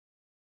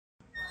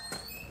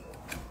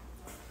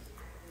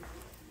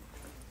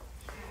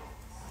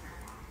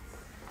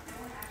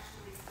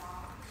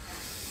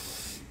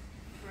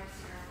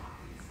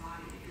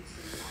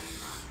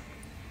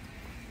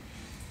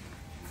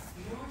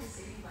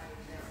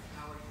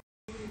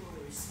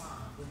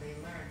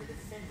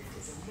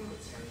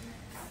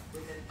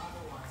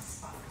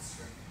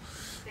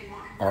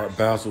Art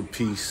Basel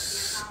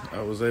piece.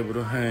 I was able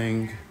to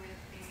hang.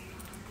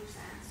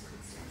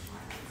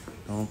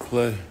 Don't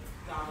play.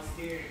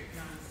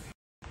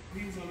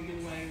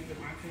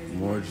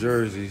 More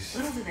jerseys.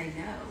 Little do they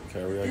know.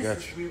 Carrie, I got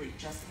you. Really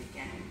just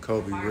beginning.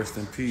 Kobe, rest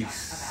in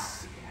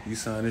peace. You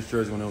signed this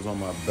jersey when it was on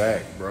my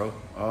back, bro.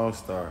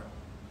 All-star.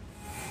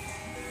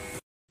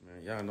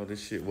 Man, y'all know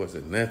this shit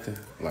wasn't nothing.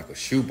 Like a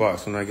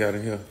shoebox when I got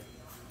in here.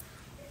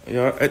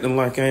 Y'all acting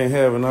like I ain't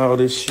having all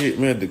this shit,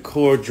 man.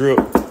 Decor drip.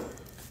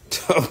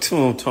 Talk to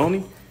him,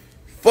 Tony.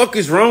 Fuck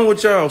is wrong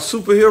with y'all?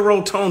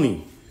 Superhero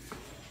Tony.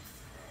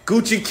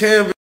 Gucci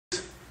canvas.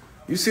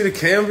 You see the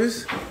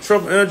canvas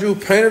Trump Andrew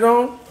painted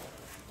on?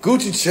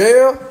 Gucci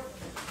chair?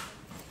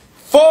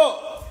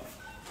 Fuck!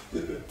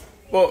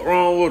 What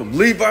wrong with them?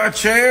 Levi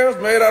chairs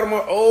made out of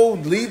my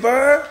old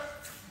Levi?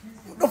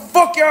 What the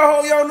fuck y'all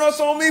hold y'all nuts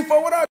on me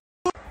for? What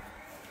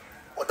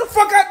the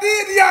fuck I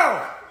did to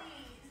y'all?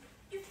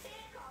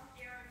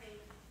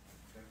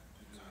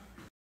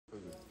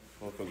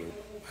 Motherfucker,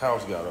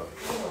 house got a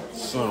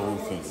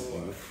sunroof in it,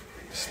 nigga.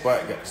 The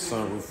spot got the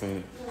sunroof in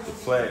it. The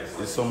plaques,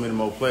 there's so many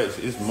more plaques.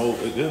 It's more,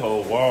 this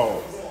whole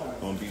wall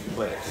gonna be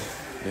plaques,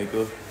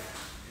 nigga.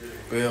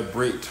 Bell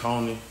Brick,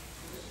 Tony.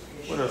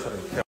 What else I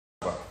done care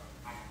about?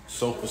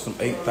 Sofa, some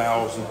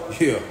 8,000.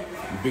 Yeah,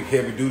 big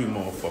heavy duty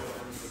motherfucker.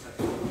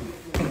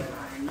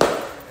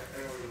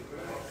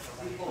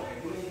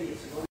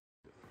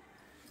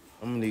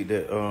 I'm gonna need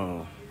that,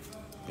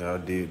 y'all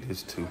did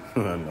this too,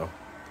 I know.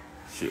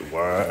 Shit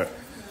wide.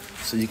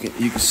 So you can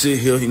sit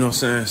here, you know what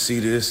I'm saying, see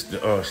this.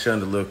 The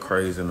chandelier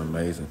crazy and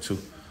amazing too.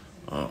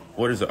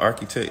 What is the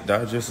Architect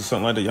Digest or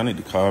something like that? Y'all need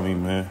to call me,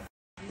 man.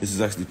 This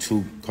is actually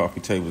 2 coffee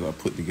tables I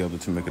put together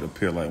to make it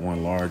appear like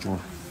one large one.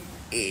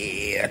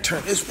 Yeah, I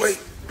turn this way,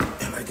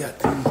 and I got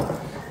the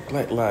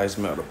Black Lives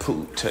Matter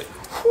pool table.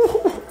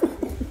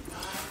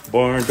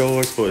 Barn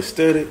doors for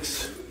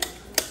aesthetics.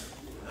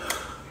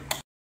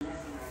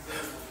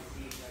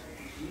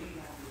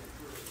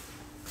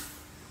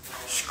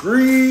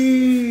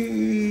 Scream.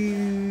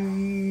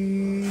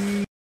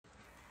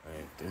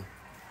 Ain't there.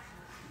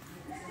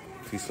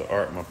 Piece of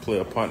art, my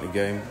player partner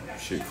game.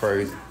 Shit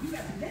crazy.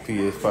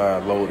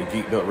 PS5 loaded,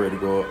 geeked up, ready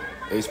to go up.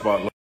 A-spot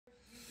loaded.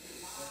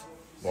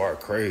 Bar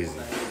crazy.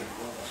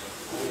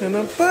 Can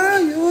I buy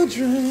you a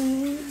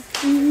drink?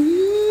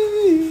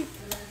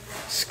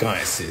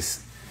 Sconces.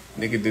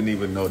 Nigga didn't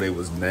even know they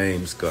was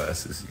named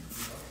sconces.